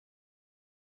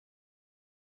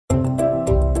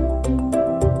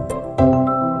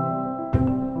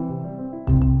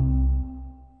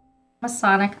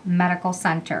Masonic Medical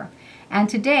Center. And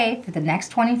today, for the next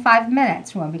 25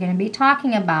 minutes, we're going to be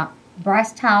talking about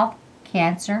breast health,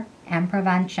 cancer, and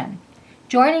prevention.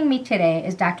 Joining me today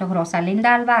is Dr. Rosalinda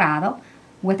Alvarado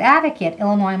with Advocate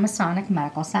Illinois Masonic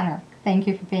Medical Center. Thank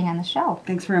you for being on the show.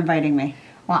 Thanks for inviting me.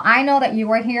 Well, I know that you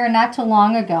were here not too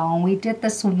long ago, and we did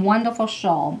this wonderful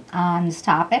show on this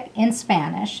topic in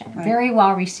Spanish, Right. Very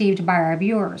well received by our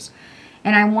viewers.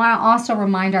 And I want to also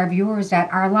remind our viewers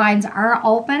that our lines are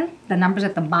open. The number's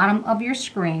at the bottom of your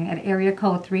screen at area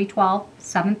code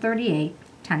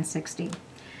 312-738-1060.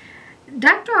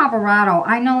 Dr. Alvarado,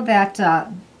 I know that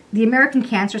the American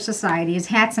Cancer Society has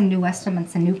had some new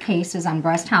estimates and new cases on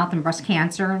breast health and breast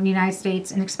cancer in the United States,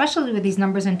 and especially with these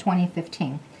numbers in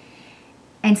 2015.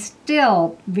 And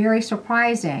still, very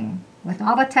surprising, with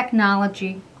all the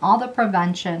technology, all the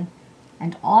prevention,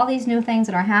 and all these new things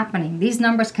that are happening, these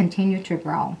numbers continue to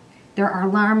grow. There are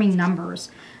alarming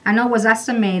numbers. I know it was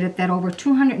estimated that over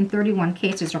 231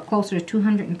 cases, or closer to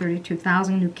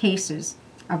 232,000 new cases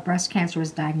of breast cancer was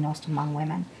diagnosed among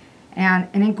women. And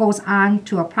it goes on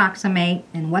to approximate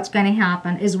and what's going to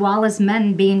happen, as well as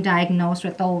men being diagnosed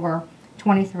with over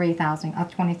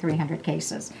 2,300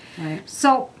 cases. Right.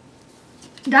 So,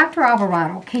 Dr.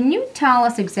 Alvarado, can you tell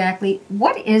us exactly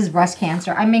what is breast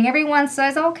cancer? I mean, everyone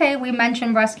says, okay, we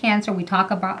mention breast cancer, we talk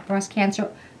about breast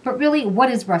cancer, but really, what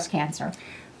is breast cancer?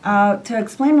 To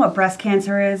explain what breast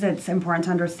cancer is, it's important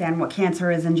to understand what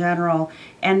cancer is in general,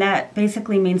 and that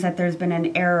basically means that there's been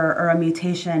an error or a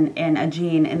mutation in a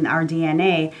gene in our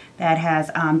DNA that has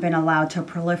been allowed to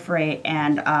proliferate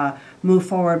and move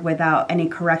forward without any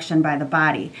correction by the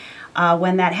body.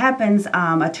 When that happens,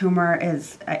 a tumor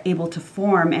is able to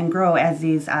form and grow as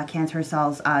these cancer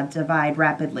cells divide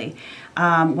rapidly.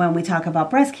 When we talk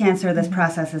about breast cancer, this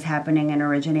process is happening and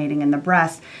originating in the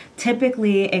breast.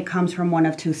 Typically, it comes from one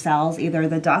of two cells, either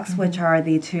the ducts, which are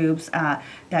the tubes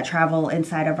that travel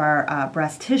inside of our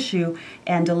breast tissue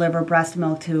and deliver breast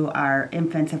milk to our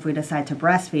infants if we decide to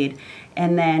breastfeed.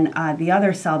 And then the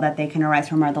other cell that they can arise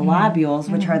from are the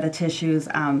lobules, which are the tissues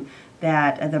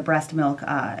that the breast milk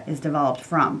is developed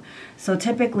from. So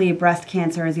typically breast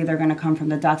cancer is either going to come from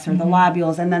the ducts or the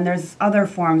lobules, and then there's other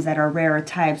forms that are rarer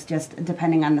types just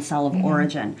depending on the cell of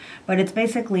origin. But it's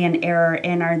basically an error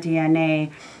in our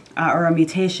DNA or a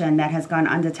mutation that has gone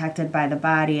undetected by the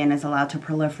body and is allowed to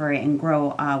proliferate and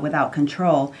grow without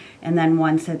control. And then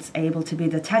once it's able to be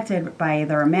detected by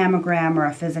either a mammogram or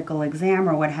a physical exam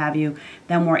or what have you,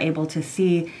 then we're able to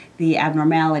see the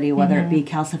abnormality, whether it be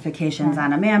calcifications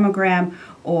on a mammogram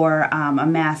or a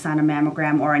mass on a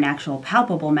mammogram or an actual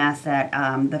palpable mass that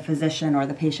the physician or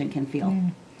the patient can feel.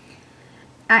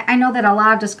 I know that a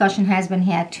lot of discussion has been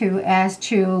had too as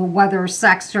to whether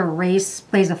sex or race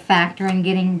plays a factor in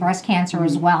getting breast cancer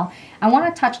as well. I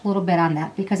want to touch a little bit on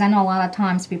that because I know a lot of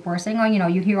times people are saying, oh, you know,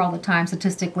 you hear all the time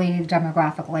statistically,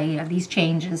 demographically, these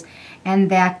changes,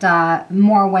 and that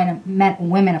more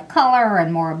women of color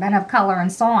and more men of color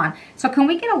and so on. So can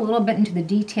we get a little bit into the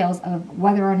details of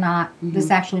whether or not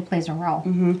this actually plays a role?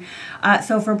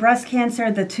 So for breast cancer,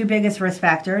 the two biggest risk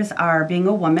factors are being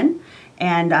a woman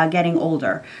and getting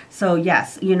older. So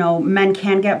yes, you know, men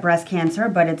can get breast cancer,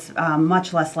 but it's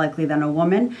much less likely than a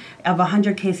woman. Of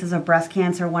 100 cases of breast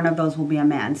cancer, one of those will be a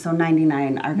man. So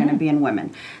 99 are going to be in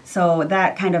women. So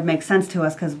that kind of makes sense to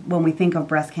us because when we think of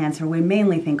breast cancer, we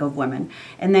mainly think of women.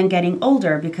 And then getting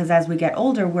older, because as we get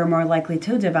older, we're more likely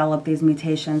to develop these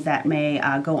mutations that may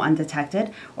go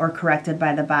undetected or corrected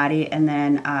by the body, and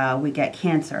then we get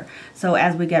cancer. So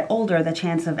as we get older, the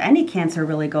chance of any cancer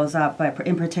really goes up, but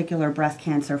in particular breast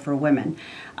cancer for women.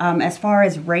 As far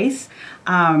as race,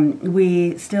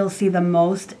 we still see the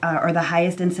most or the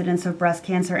highest incidence of breast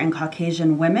cancer in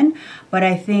Caucasian women, but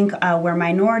I think where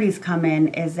minorities come in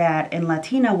is that in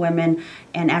Latina women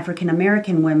and African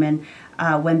American women,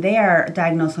 when they are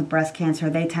diagnosed with breast cancer,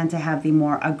 they tend to have the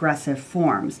more aggressive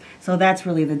forms. So that's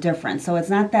really the difference. So it's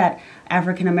not that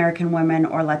African American women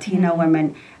or Latina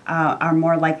women are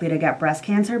more likely to get breast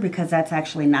cancer, because that's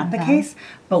actually not the case.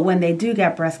 But when they do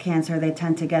get breast cancer, they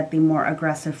tend to get the more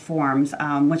aggressive forms,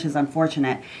 which is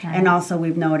unfortunate. And also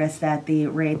we've noticed that the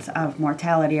rates of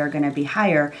mortality are going to be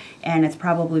higher, and it's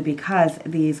probably because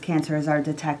these cancers are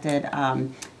detected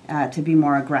to be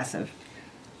more aggressive.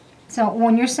 So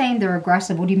when you're saying they're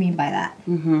aggressive, what do you mean by that?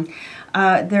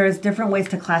 There's different ways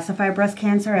to classify breast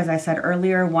cancer. As I said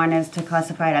earlier, one is to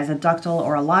classify it as a ductal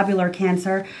or a lobular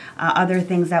cancer. Other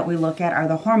things that we look at are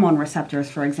the hormone receptors,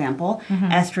 for example,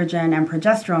 estrogen and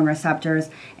progesterone receptors,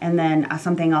 and then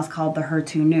something else called the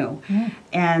HER2/neu.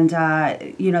 And,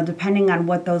 depending on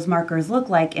what those markers look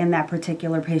like in that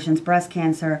particular patient's breast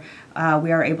cancer,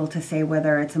 we are able to say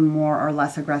whether it's a more or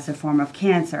less aggressive form of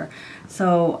cancer.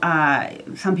 So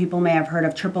some people may have heard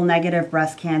of triple negative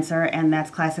breast cancer, and that's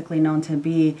classically known to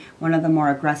be one of the more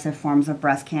aggressive forms of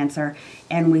breast cancer.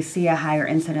 And we see a higher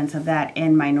incidence of that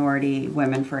in minority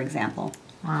women, for example.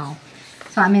 Wow.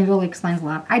 So, it really explains a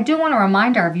lot. I do want to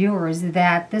remind our viewers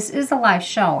that this is a live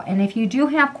show, and if you do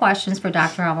have questions for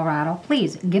Dr. Alvarado,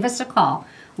 please give us a call.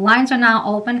 Lines are now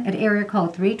open at area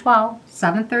code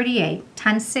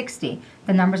 312-738-1060.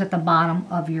 The number's at the bottom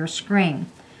of your screen.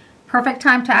 Perfect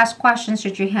time to ask questions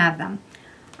should you have them.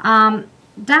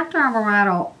 Dr.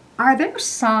 Alvarado, are there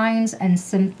signs and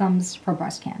symptoms for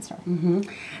breast cancer?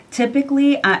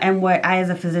 Typically, and what I as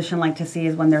a physician like to see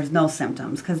is when there's no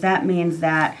symptoms, because that means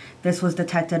that this was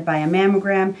detected by a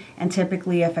mammogram, and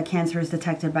typically if a cancer is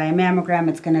detected by a mammogram,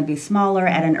 it's going to be smaller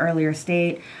at an earlier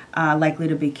state, likely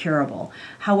to be curable.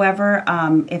 However,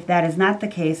 if that is not the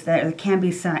case, there can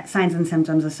be signs and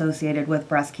symptoms associated with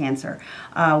breast cancer.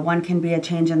 One can be a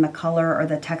change in the color or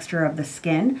the texture of the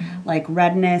skin, like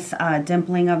redness,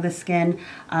 dimpling of the skin,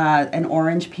 an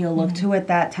orange peel look to it.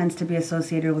 That tends to be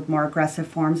associated with more aggressive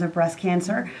forms of breast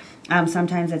cancer.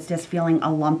 Sometimes it's just feeling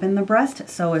a lump in the breast.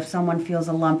 So if someone feels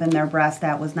a lump in their breast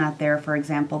that was not there, for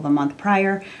example, the month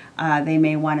prior, they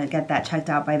may want to get that checked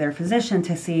out by their physician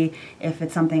to see if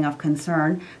it's something of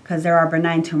concern, because there are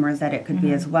benign tumors that it could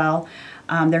be as well.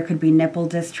 There could be nipple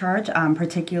discharge,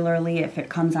 particularly if it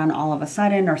comes on all of a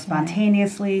sudden or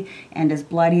spontaneously and is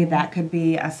bloody. That could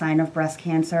be a sign of breast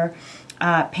cancer.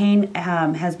 Pain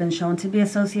has been shown to be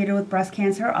associated with breast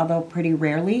cancer, although pretty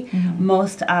rarely.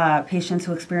 Most patients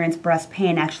who experience breast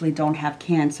pain actually don't have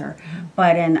cancer,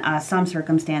 but in some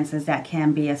circumstances that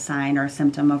can be a sign or a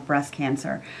symptom of breast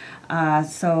cancer.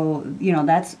 So,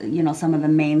 that's, some of the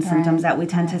main symptoms that we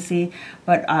tend to see.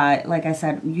 But like I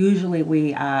said, usually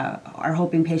we are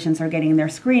hoping patients are getting their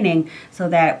screening so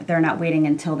that they're not waiting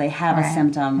until they have a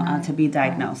symptom to be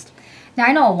diagnosed. Now,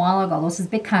 I know a while ago there was this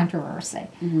big controversy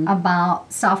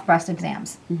about self-breast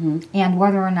exams and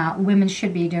whether or not women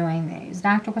should be doing these.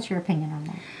 Doctor, what's your opinion on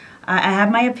that? I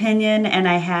have my opinion, and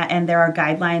there are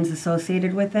guidelines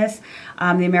associated with this.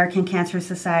 The American Cancer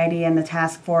Society and the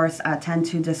task force tend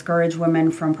to discourage women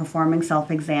from performing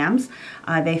self-exams.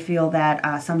 They feel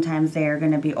that sometimes they are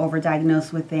going to be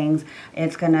overdiagnosed with things.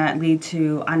 It's going to lead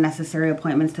to unnecessary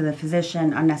appointments to the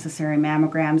physician, unnecessary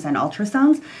mammograms and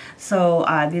ultrasounds. So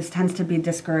this tends to be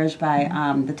discouraged by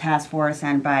the task force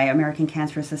and by American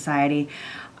Cancer Society.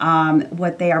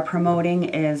 What they are promoting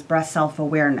is breast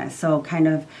self-awareness. So kind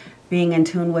of being in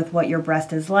tune with what your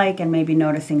breast is like and maybe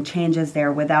noticing changes there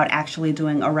without actually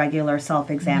doing a regular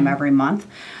self-exam every month.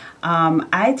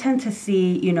 I tend to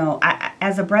see,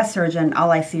 as a breast surgeon,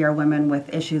 all I see are women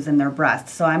with issues in their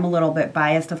breasts. So I'm a little bit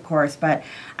biased, of course, but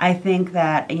I think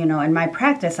that, in my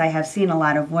practice, I have seen a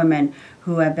lot of women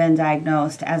who have been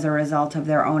diagnosed as a result of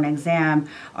their own exam,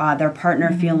 their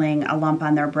partner feeling a lump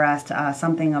on their breast,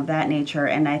 something of that nature.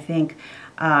 And I think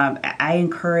I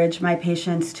encourage my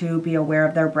patients to be aware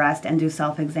of their breast and do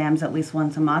self-exams at least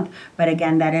once a month. But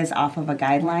again, that is off of a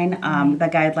guideline. The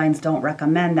guidelines don't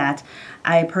recommend that.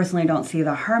 I personally don't see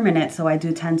the harm in it, so I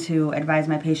do tend to advise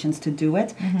my patients to do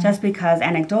it, just because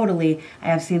anecdotally I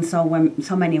have seen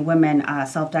so many women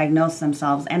self-diagnose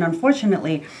themselves. And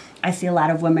unfortunately, I see a lot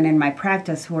of women in my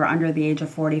practice who are under the age of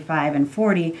 45 and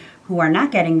 40 who are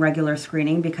not getting regular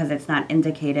screening because it's not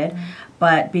indicated,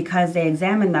 but because they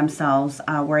examined themselves,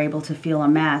 were able to feel a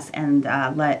mass and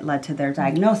led to their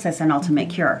diagnosis and ultimate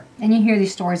cure. And you hear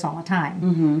these stories all the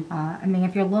time.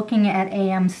 If you're looking at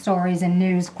AM stories and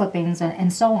news clippings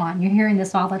and so on, you're hearing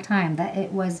this all the time, that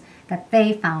it was that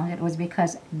they found it was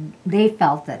because they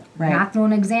felt it. Not through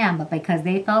an exam, but because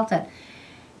they felt it.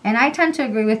 And I tend to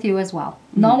agree with you as well.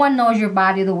 No one knows your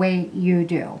body the way you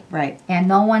do. And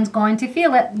no one's going to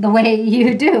feel it the way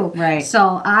you do.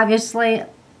 So obviously,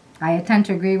 I tend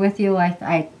to agree with you.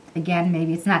 I again,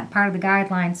 maybe it's not part of the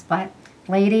guidelines, but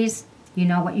ladies, you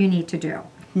know what you need to do.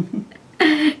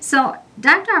 So,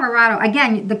 Dr. Alvarado,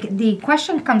 again, the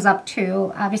question comes up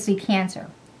too, obviously cancer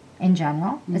in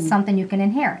general. It's something you can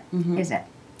inherit, is it?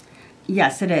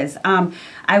 Yes, it is.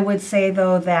 I would say,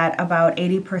 though, that about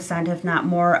 80%, if not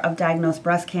more, of diagnosed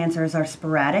breast cancers are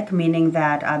sporadic, meaning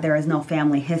that there is no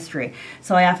family history.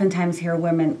 So I oftentimes hear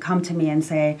women come to me and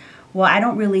say, well, I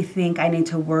don't really think I need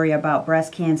to worry about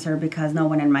breast cancer because no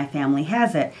one in my family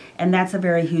has it. And that's a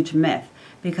very huge myth.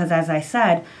 Because as I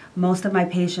said, most of my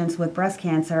patients with breast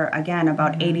cancer, again,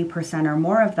 about 80% or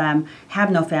more of them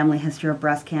have no family history of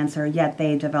breast cancer, yet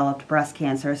they developed breast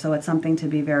cancer. So it's something to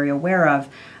be very aware of,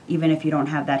 even if you don't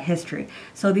have that history.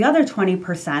 So the other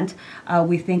 20%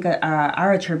 we think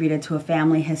are attributed to a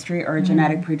family history or a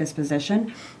genetic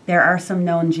predisposition. There are some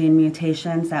known gene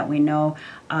mutations that we know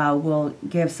will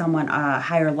give someone a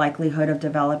higher likelihood of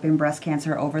developing breast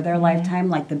cancer over their lifetime,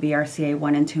 like the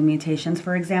BRCA1 and 2 mutations,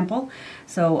 for example.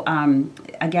 So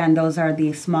again, those are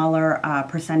the smaller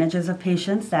percentages of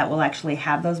patients that will actually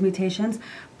have those mutations.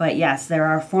 But yes, there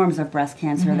are forms of breast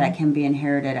cancer that can be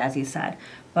inherited, as you said.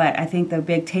 But I think the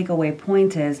big takeaway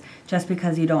point is just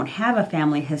because you don't have a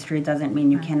family history doesn't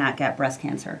mean you cannot get breast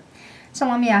cancer. So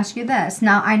let me ask you this.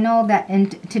 Now, I know that in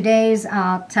today's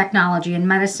technology and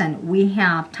medicine, we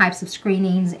have types of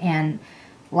screenings and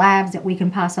labs that we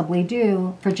can possibly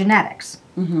do for genetics.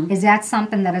 Is that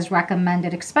something that is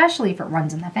recommended, especially if it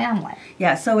runs in the family?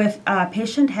 Yeah, so if a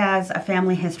patient has a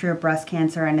family history of breast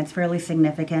cancer and it's fairly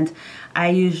significant, I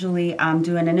usually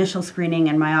do an initial screening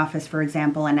in my office, for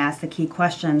example, and ask the key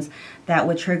questions that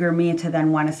would trigger me to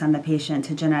then want to send the patient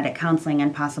to genetic counseling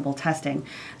and possible testing.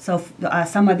 So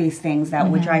some of these things that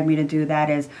would drive me to do that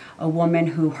is a woman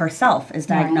who herself is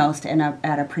diagnosed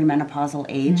at a premenopausal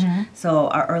age,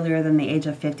 so earlier than the age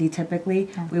of 50 typically,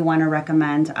 we want to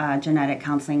recommend genetic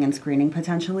counseling and screening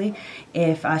potentially.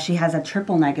 If she has a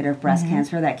triple negative breast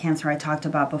cancer, that cancer I talked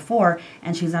about before,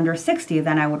 and she's under 60,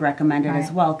 then I would recommend it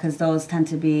as well, because those tend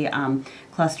to be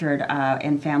clustered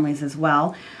in families as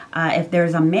well. If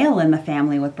there's a male in the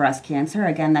family with breast cancer,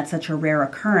 again, that's such a rare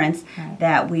occurrence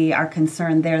that we are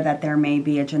concerned there that there may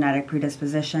be a genetic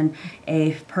predisposition,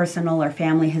 a personal or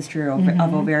family history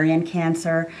of ovarian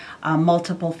cancer,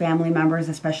 multiple family members,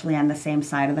 especially on the same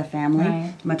side of the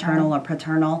family, maternal or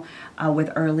paternal,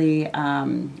 with early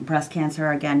breast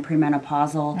cancer, again,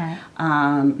 premenopausal.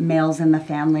 Males in the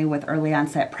family with early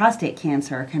onset prostate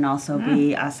cancer can also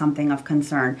be something of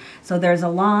concern. So there's a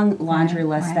long laundry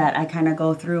list that I kind of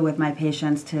go through with my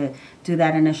patients to do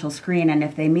that initial screen, and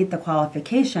if they meet the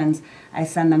qualifications, I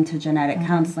send them to genetic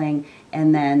counseling,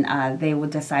 and then they will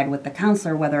decide with the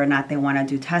counselor whether or not they want to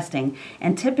do testing.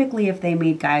 And typically, if they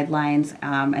meet guidelines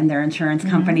and their insurance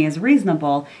company is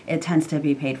reasonable, it tends to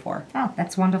be paid for. Oh,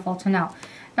 that's wonderful to know.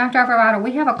 Dr. Alvarado,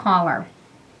 we have a caller.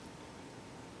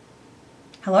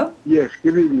 Hello? Yes,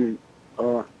 good evening.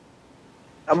 I'm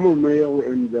a male,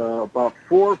 and about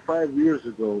 4 or 5 years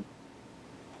ago,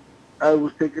 I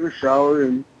was taking a shower,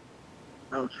 and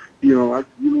I was, you know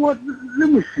what, let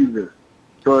me see this.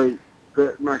 So I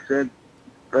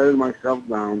patted myself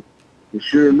down, and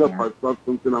sure enough, I felt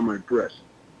something on my breast.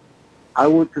 I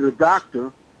went to the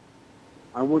doctor.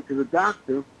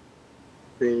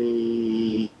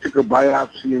 They took a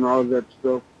biopsy and all of that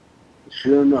stuff.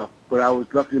 Sure enough, but I was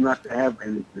lucky not to have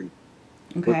anything.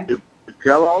 Okay. But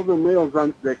tell all the males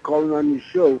that calling on your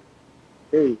show,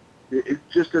 hey, it's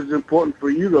just as important for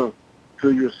you to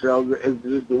feel yourselves as it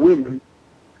is the women.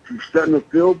 If you're starting to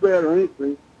feel bad or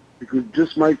anything, because it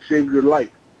just might save your life.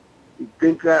 You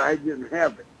think that I didn't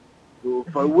have it. So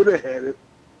if I would have had it,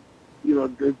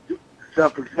 the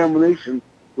self-examination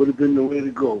would have been the way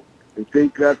to go. And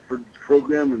thank God for this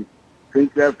program, and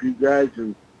thank God for you guys,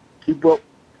 and keep up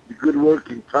the good work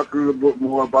and talk a little bit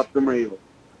more about the male.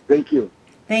 Thank you.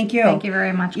 Thank you. Thank you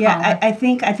very much, Yeah, caller. I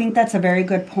think that's a very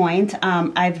good point.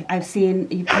 I've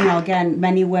seen, again,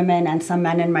 many women and some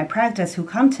men in my practice who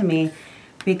come to me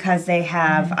because they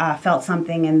have felt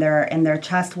something in their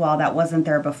chest wall that wasn't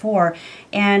there before.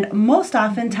 And most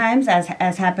oftentimes,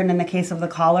 as happened in the case of the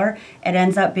caller, it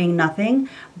ends up being nothing,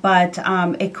 but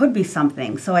it could be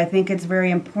something. So I think it's very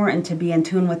important to be in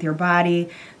tune with your body,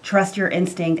 trust your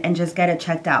instinct, and just get it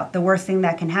checked out. The worst thing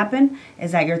that can happen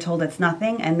is that you're told it's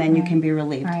nothing, and then you can be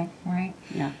relieved. Right.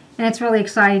 Yeah. And it's really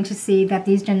exciting to see that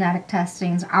these genetic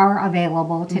testings are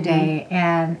available today.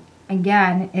 And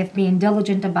again, if being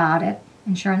diligent about it,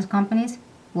 insurance companies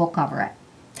will cover it.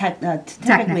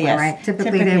 Typically, yes. Right?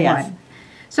 Typically they yes. would.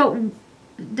 So,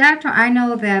 Doctor, I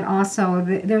know that also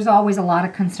there's always a lot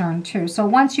of concern too. So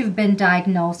once you've been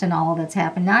diagnosed and all that's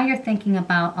happened, now you're thinking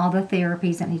about all the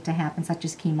therapies that need to happen, such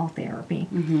as chemotherapy.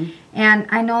 And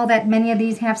I know that many of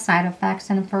these have side effects,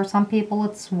 and for some people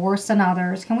it's worse than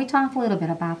others. Can we talk a little bit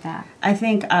about that? I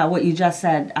think what you just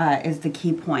said is the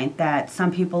key point, that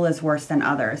some people is worse than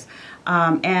others.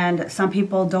 And some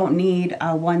people don't need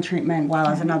one treatment while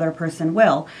as another person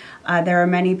will. There are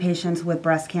many patients with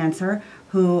breast cancer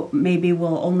who maybe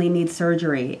will only need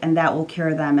surgery, and that will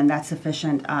cure them, and that's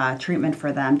sufficient treatment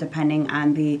for them, depending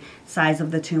on the size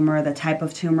of the tumor, the type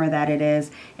of tumor that it is,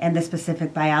 and the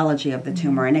specific biology of the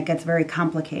tumor, and it gets very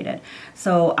complicated.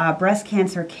 So breast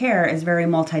cancer care is very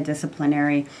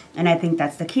multidisciplinary, and I think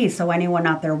that's the key. So anyone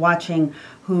out there watching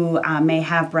who may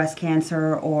have breast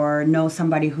cancer or know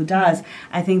somebody who does,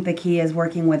 I think the key is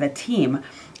working with a team.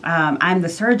 I'm the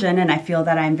surgeon, and I feel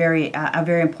that I'm a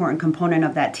very important component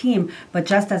of that team, but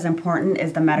just as important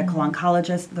is the medical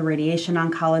oncologist, the radiation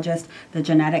oncologist, the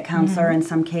genetic counselor in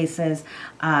some cases.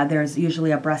 There's usually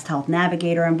a breast health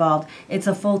navigator involved. It's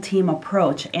a full team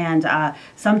approach, and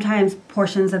sometimes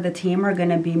portions of the team are going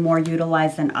to be more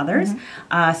utilized than others.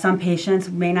 Some patients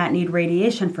may not need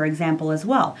radiation, for example, as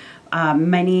well.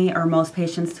 Many or most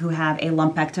patients who have a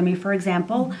lumpectomy, for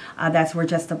example, that's where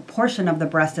just a portion of the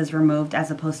breast is removed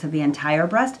as opposed to the entire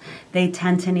breast, they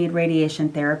tend to need radiation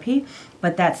therapy.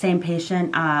 But that same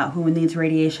patient who needs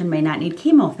radiation may not need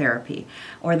chemotherapy.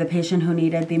 Or the patient who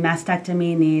needed the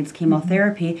mastectomy needs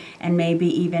chemotherapy and maybe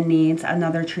even needs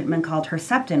another treatment called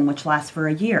Herceptin, which lasts for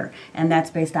a year. And that's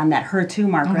based on that HER2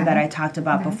 marker that I talked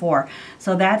about before.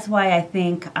 So that's why I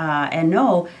think and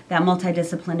know that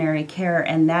multidisciplinary care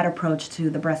and that approach to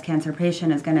the breast cancer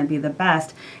patient is going to be the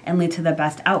best and lead to the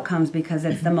best outcomes, because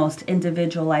it's the most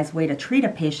individualized way to treat a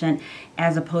patient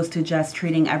as opposed to just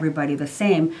treating everybody the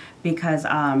same. Because,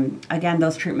 again,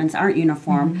 those treatments aren't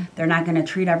uniform. They're not going to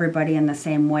treat everybody in the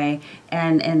same way.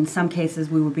 And in some cases,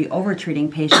 we would be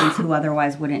over-treating patients who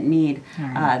otherwise wouldn't need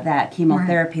that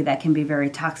chemotherapy that can be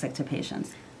very toxic to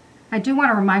patients. I do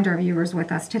want to remind our viewers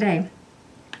with us today,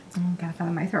 got that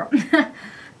in my throat,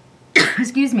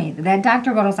 excuse me, that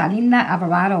Dr. Rosalinda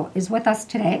Alvarado is with us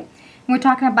today. And we're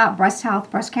talking about breast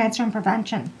health, breast cancer, and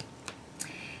prevention.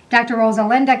 Dr.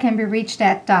 Rosalinda can be reached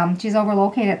at, she's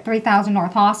located at 3000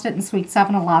 North Austin in Suite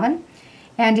 711.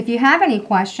 And if you have any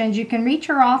questions, you can reach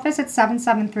her office at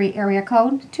 773 area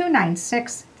code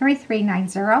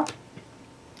 296-3390,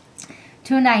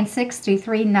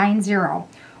 296-3390.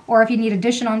 Or if you need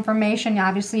additional information,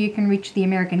 obviously you can reach the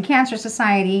American Cancer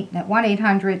Society at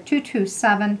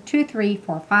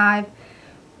 1-800-227-2345,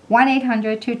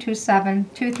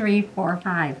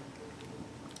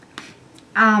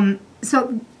 1-800-227-2345.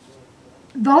 So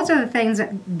those are the things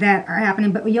that are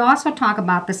happening, but we also talk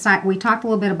about we talked a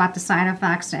little bit about the side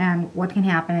effects and what can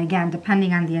happen, again,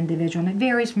 depending on the individual, and it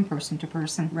varies from person to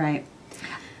person. Right.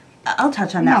 I'll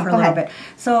touch on that for a little bit.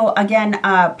 So again,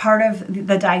 part of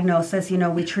the diagnosis,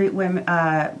 we treat women,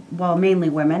 mainly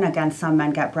women. Again, some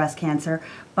men get breast cancer,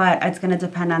 but it's going to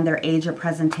depend on their age or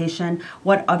presentation.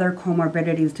 What other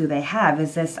comorbidities do they have?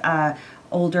 Is this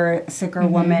older, sicker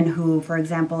woman who, for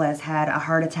example, has had a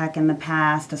heart attack in the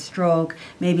past, a stroke,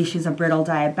 maybe she's a brittle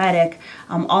diabetic.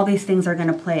 All these things are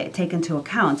going to take into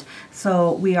account.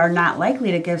 So we are not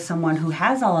likely to give someone who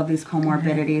has all of these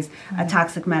comorbidities a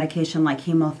toxic medication like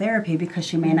chemotherapy, because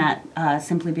she may not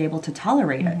simply be able to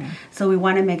tolerate it. So we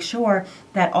want to make sure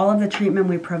that all of the treatment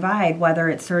we provide, whether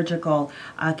it's surgical,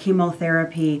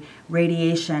 chemotherapy,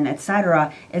 radiation,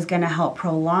 etc., is going to help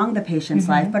prolong the patient's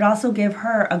life, but also give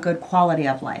her a good quality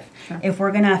of life. If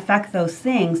we're going to affect those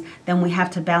things, then we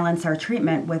have to balance our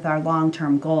treatment with our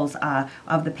long-term goals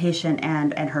of the patient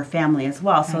and her family as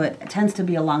well. So it tends to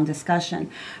be a long discussion.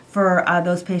 For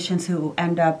those patients who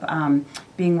end up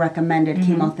being recommended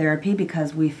chemotherapy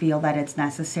because we feel that it's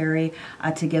necessary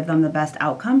to give them the best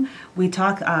outcome, we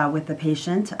talk with the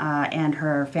patient and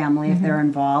her family, if they're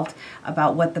involved,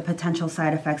 about what the potential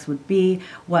side effects would be,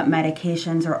 what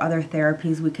medications or other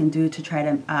therapies we can do to try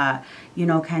to,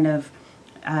 kind of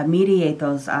mediate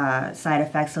those side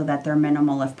effects so that they're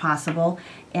minimal if possible,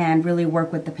 and really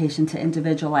work with the patient to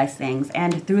individualize things.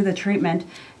 And through the treatment,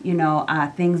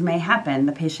 things may happen.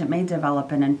 The patient may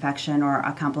develop an infection or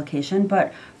a complication,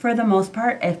 but for the most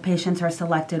part, if patients are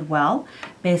selected well,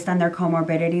 based on their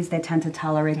comorbidities, they tend to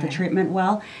tolerate the treatment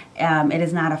well. It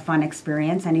is not a fun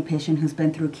experience. Any patient who's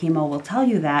been through chemo will tell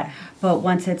you that, but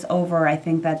once it's over, I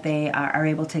think that they are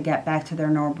able to get back to their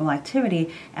normal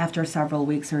activity after several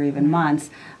weeks or even months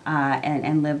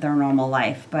and live their normal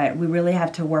life. But we really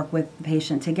have to work with the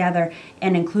patient together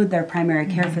and include their primary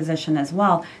care physician as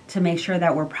well to make sure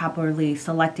that we're properly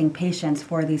selecting patients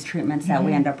for these treatments that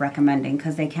we end up recommending,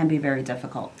 because they can be very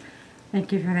difficult.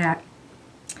 Thank you for that.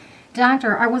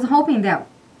 Doctor, I was hoping that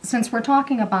since we're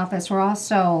talking about this, we're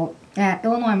also at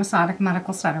Illinois Masonic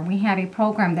Medical Center. We have a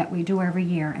program that we do every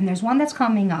year, and there's one that's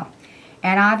coming up.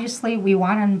 And obviously, we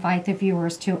want to invite the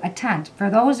viewers to attend. For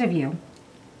those of you,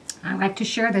 I'd like to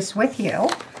share this with you.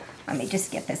 Let me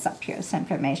just get this up here, this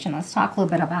information. Let's talk a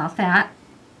little bit about that.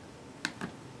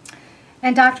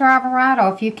 And Dr.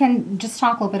 Alvarado, if you can just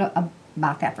talk a little bit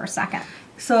about that for a second.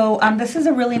 So this is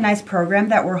a really nice program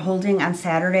that we're holding on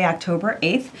Saturday, October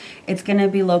 8th. It's going to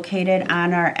be located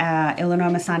on our Illinois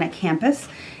Masonic campus.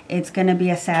 It's going to be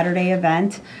a Saturday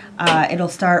event. It'll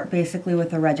start basically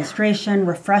with a registration,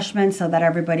 refreshments, so that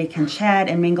everybody can chat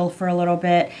and mingle for a little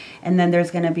bit. And then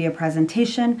there's going to be a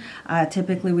presentation.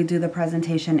 Typically we do the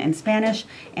presentation in Spanish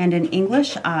and in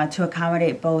English to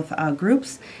accommodate both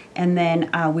groups. And then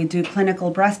we do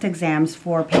clinical breast exams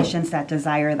for patients that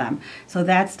desire them. So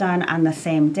that's done on the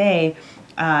same day.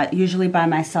 Usually by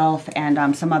myself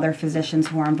and some other physicians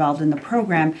who are involved in the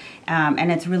program.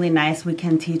 And it's really nice. We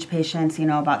can teach patients,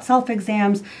 about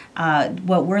self-exams,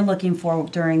 what we're looking for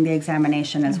during the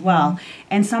examination as well.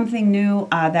 And something new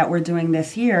that we're doing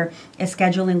this year is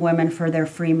scheduling women for their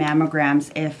free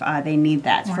mammograms if they need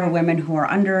that. For women who are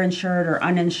underinsured or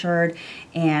uninsured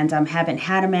and haven't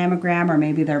had a mammogram, or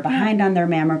maybe they're behind on their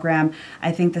mammogram,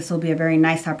 I think this will be a very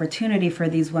nice opportunity for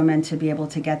these women to be able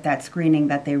to get that screening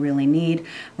that they really need.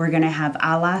 We're going to have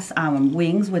ALAS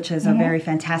Wings, which is a very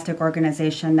fantastic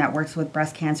organization that works with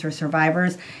breast cancer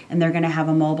survivors, and they're going to have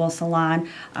a mobile salon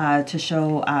to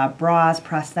show bras,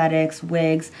 prosthetics,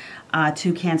 wigs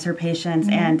to cancer patients,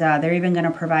 and they're even going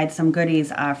to provide some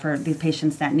goodies for the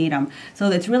patients that need them. So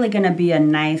it's really going to be a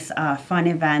nice, fun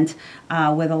event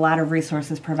with a lot of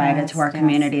resources provided to our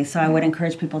community. So I would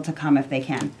encourage people to come if they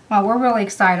can. Well, we're really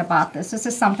excited about this. This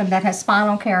is something that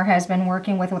Hispanocare has been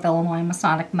working with Illinois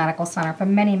Masonic Medical Center for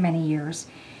many, many years.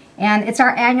 And it's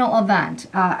our annual event.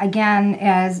 Again,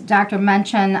 as Doctor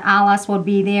mentioned, Alice will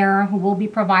be there, who will be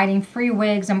providing free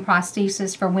wigs and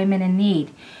prosthesis for women in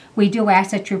need. We do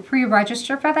ask that you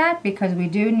pre-register for that because we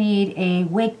do need a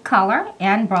wig color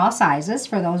and bra sizes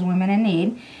for those women in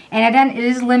need. And then it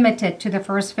is limited to the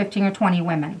first 15 or 20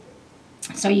 women.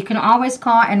 So you can always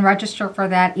call and register for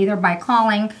that either by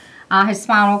calling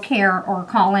Hispanocare or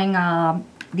calling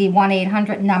the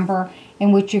 1-800 number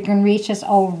in which you can reach us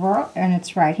over, and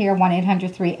it's right here,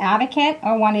 1-800-3-ADVOCATE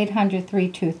or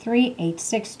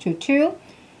 1-800-323-8622,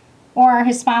 or our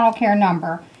Hispanocare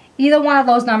number. Either one of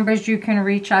those numbers you can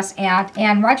reach us at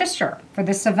and register for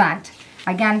this event.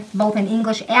 Again, both in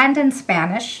English and in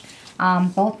Spanish.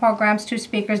 Both programs, 2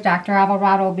 speakers. Dr.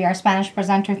 Alvarado will be our Spanish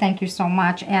presenter. Thank you so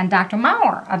much. And Dr.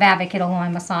 Maurer of Advocate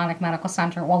Illinois Masonic Medical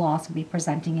Center will also be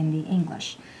presenting in the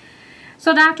English.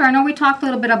 So, Doctor, I know we talked a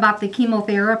little bit about the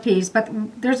chemotherapies, but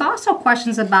there's also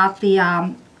questions about the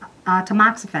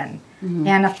tamoxifen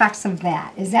and effects of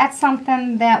that. Is that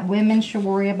something that women should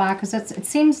worry about? Because it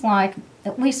seems like,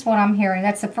 at least what I'm hearing,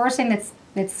 that's the first thing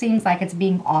that seems like it's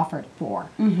being offered for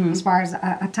as far as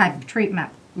a type of treatment.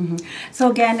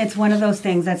 So again, it's one of those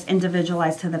things that's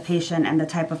individualized to the patient and the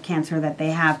type of cancer that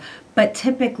they have. But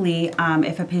typically,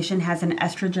 if a patient has an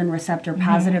estrogen receptor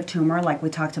positive tumor, like we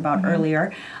talked about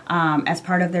earlier, as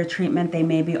part of their treatment, they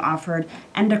may be offered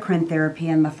endocrine therapy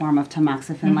in the form of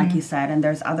tamoxifen, like you said, and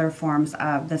there's other forms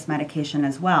of this medication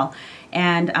as well.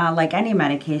 And like any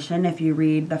medication, if you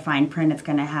read the fine print, it's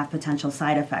going to have potential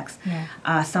side effects.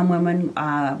 Some women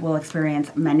will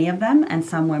experience many of them, and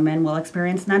some women will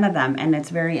experience none of them, and it's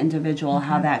very individual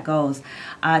how that goes.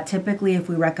 Typically, if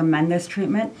we recommend this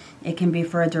treatment, it can be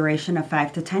for a duration of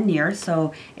 5 to 10 years,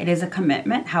 so it is a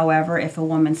commitment. However, if a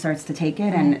woman starts to take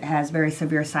it and it has very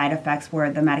severe side effects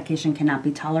where the medication cannot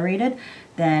be tolerated,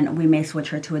 then we may switch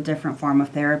her to a different form of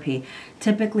therapy.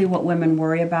 Typically, what women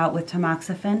worry about with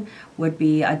tamoxifen would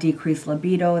be a decreased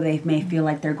libido. They may feel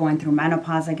like they're going through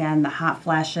menopause again, the hot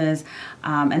flashes,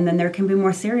 and then there can be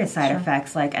more serious side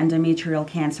effects like endometrial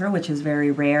cancer, which is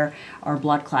very rare, or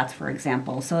blood clots, for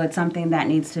example. So it's something that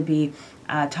needs to be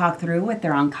talk through with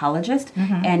their oncologist,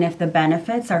 and if the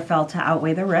benefits are felt to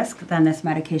outweigh the risk, then this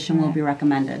medication will be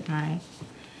recommended. Right.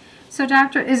 So,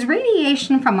 doctor, is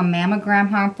radiation from a mammogram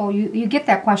harmful? You get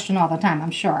that question all the time,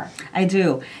 I'm sure. I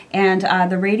do. And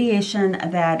the radiation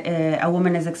that a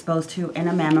woman is exposed to in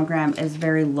a mammogram is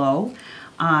very low,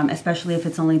 especially if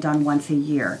it's only done once a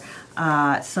year.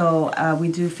 So we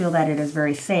do feel that it is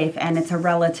very safe, and it's a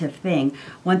relative thing.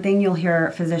 One thing you'll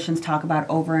hear physicians talk about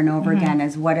over and over again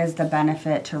is what is the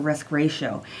benefit to risk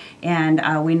ratio. And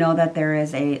we know that there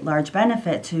is a large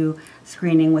benefit to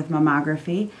screening with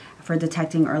mammography for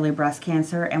detecting early breast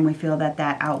cancer, and we feel that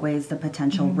that outweighs the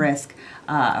potential risk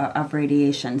of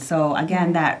radiation. So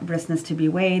again, that risk needs to be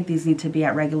weighed. These need to be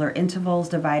at regular intervals,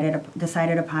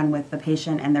 decided upon with the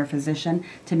patient and their physician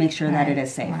to make sure that it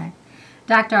is safe.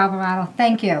 Dr. Alvarado,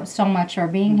 thank you so much for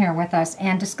being here with us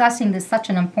and discussing this such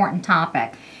an important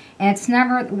topic. And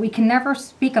we can never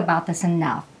speak about this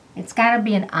enough. It's got to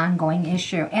be an ongoing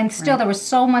issue. And still, there was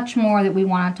so much more that we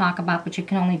want to talk about, but you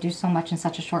can only do so much in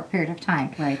such a short period of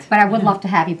time. Right. But I would love to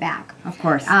have you back. Of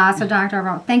course. So, Dr.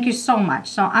 Alvarado, thank you so much.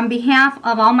 So, on behalf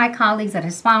of all my colleagues at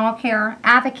Hispanocare,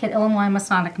 Advocate Illinois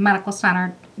Masonic Medical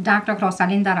Center, Dr.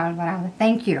 Rosalinda Alvarado,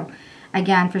 thank you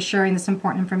again for sharing this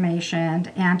important information.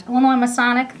 And Illinois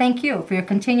Masonic, thank you for your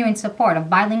continuing support of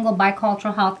bilingual,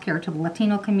 bicultural healthcare to the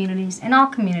Latino communities and all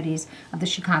communities of the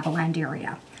Chicagoland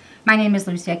area. My name is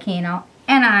Lucy Aquino,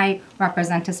 and I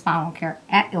represent Hispanocare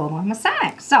at Illinois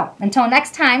Masonic. So, until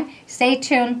next time, stay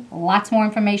tuned. Lots more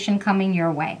information coming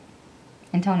your way.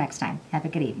 Until next time, have a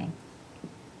good evening.